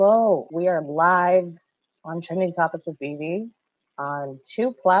Hello, we are live on Trending Topics with BB on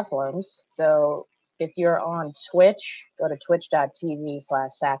two platforms. So if you're on Twitch, go to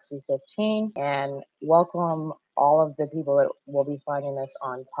twitch.tv/Saxy15 and welcome all of the people that will be finding us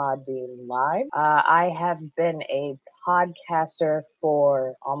on Podbean Live. I have been a podcaster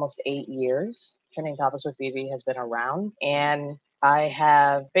for almost 8 years. Trending Topics with BB has been around, and I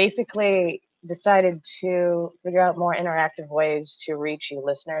have basically decided to figure out more interactive ways to reach you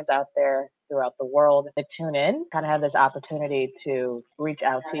listeners out there throughout the world to tune in. Kind of have this opportunity to reach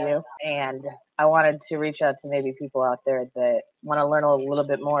out to you. And I wanted to reach out to maybe people out there that want to learn a little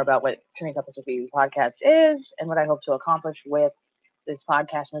bit more about what Trending Topics with BB podcast is and what I hope to accomplish with this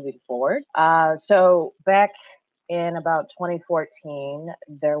podcast moving forward. So back in about 2014,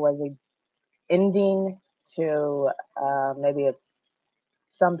 there was a ending to maybe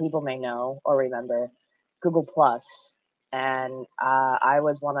some people may know or remember Google Plus, and I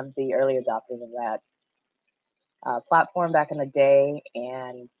was one of the early adopters of that platform back in the day.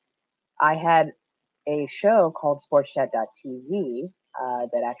 And I had a show called SportsChat.tv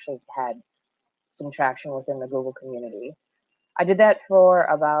that actually had some traction within the Google community. I did that for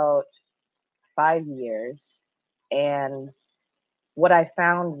about 5 years, and what I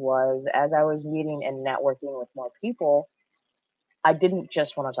found was as I was meeting and networking with more people, I didn't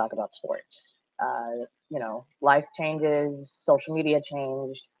just want to talk about sports. Life changes, social media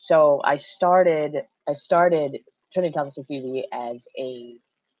changed. So I started Trending Topics with BB as a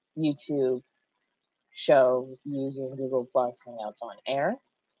YouTube show using Google Plus Hangouts on Air.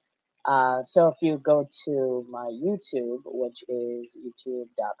 So if you go to my YouTube, which is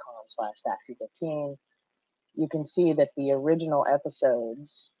youtube.com/Saxy15, you can see that the original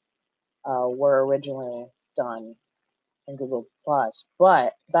episodes were originally done in Google Plus.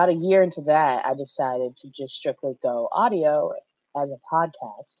 But about a year into that, I decided to just strictly go audio as a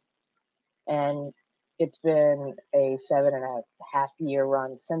podcast. And it's been a 7.5 year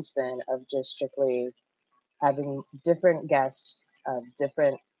run since then of just strictly having different guests of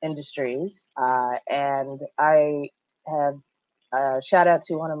different industries. And I have shout out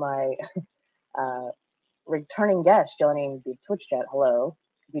to one of my returning guests joining the Twitch chat. Hello,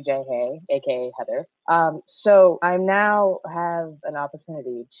 DJ Hay, aka Heather. So I now have an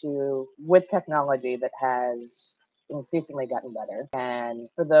opportunity to, with technology that has increasingly gotten better, and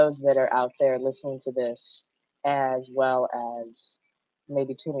for those that are out there listening to this, as well as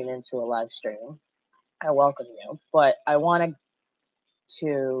maybe tuning into a live stream, I welcome you. But I wanted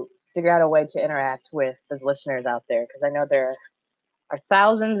to figure out a way to interact with the listeners out there because I know there are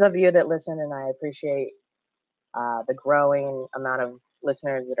thousands of you that listen, and I appreciate the growing amount of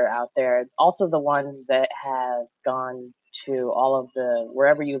listeners that are out there. Also, the ones that have gone to all of the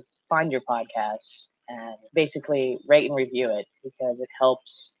wherever you find your podcasts and basically rate and review it because it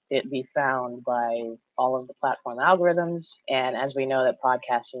helps it be found by all of the platform algorithms. And as we know, that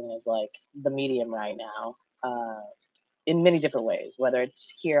podcasting is like the medium right now in many different ways, whether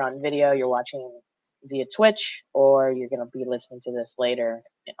it's here on video, you're watching via Twitch, or you're going to be listening to this later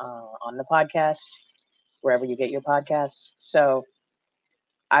on the podcast wherever you get your podcasts. So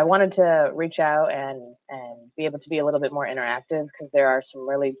I wanted to reach out and be able to be a little bit more interactive because there are some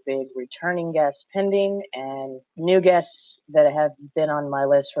really big returning guests pending and new guests that have been on my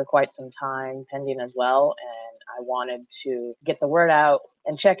list for quite some time pending as well. And I wanted to get the word out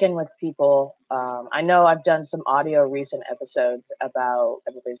and check in with people. I know I've done some audio recent episodes about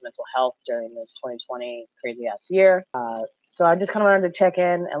everybody's mental health during this 2020 crazy ass year. So I just kind of wanted to check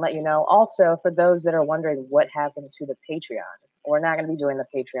in and let you know. Also, for those that are wondering what happened to the Patreon, we're not going to be doing the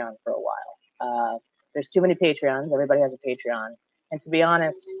Patreon for a while. There's too many Patreons. Everybody has a Patreon. And to be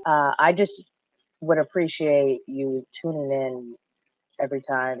honest, I just would appreciate you tuning in every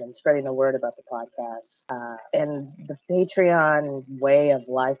time and spreading the word about the podcast. And the Patreon way of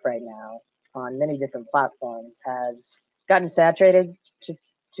life right now on many different platforms has gotten saturated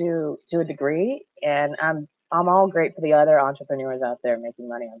to a degree. And I'm all great for the other entrepreneurs out there making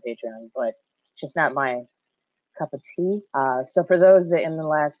money on Patreon, but it's just not my cup of tea. So for those that in the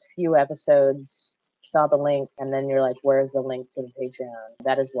last few episodes saw the link and then you're like, where's the link to the Patreon?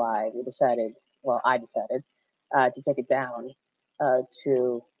 That is why I decided to take it down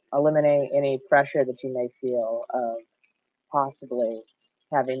to eliminate any pressure that you may feel of possibly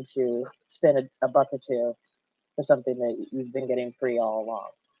having to spend a buck or two for something that you've been getting free all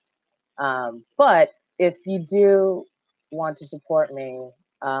along. But if you do want to support me,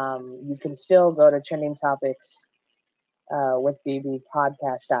 you can still go to Trending Topics with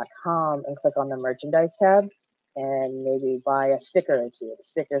bbpodcast.com and click on the merchandise tab and maybe buy a sticker or two. The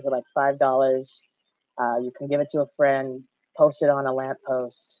stickers are like $5. You can give it to a friend. posted on a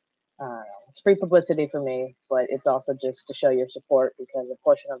lamppost. It's free publicity for me, but it's also just to show your support because a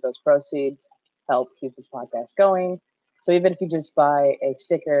portion of those proceeds help keep this podcast going. So even if you just buy a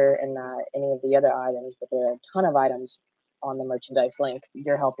sticker and not any of the other items, but there are a ton of items on the merchandise link,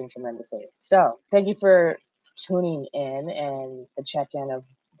 you're helping tremendously. So thank you for tuning in and the check-in of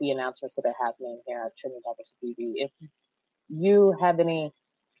the announcements that are happening here at Trending Topics with BB. If you have any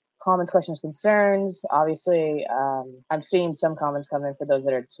comments, questions, concerns. Obviously, I'm seeing some comments come in for those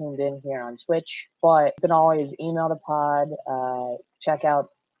that are tuned in here on Twitch, but you can always email the pod, check out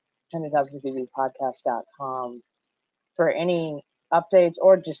trendingtopicswithbbpodcast.com for any updates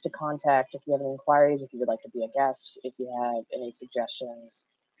or just to contact if you have any inquiries, if you would like to be a guest, if you have any suggestions.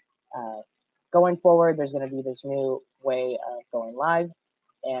 Going forward, there's going to be this new way of going live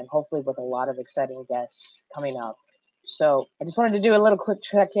and hopefully with a lot of exciting guests coming up. So I just wanted to do a little quick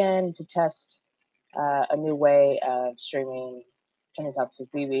check-in to test a new way of streaming Trending Topics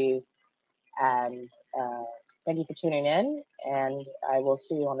with BB. And thank you for tuning in. And I will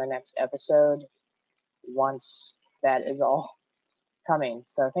see you on the next episode once that is all coming.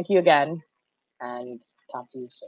 So thank you again, and talk to you soon.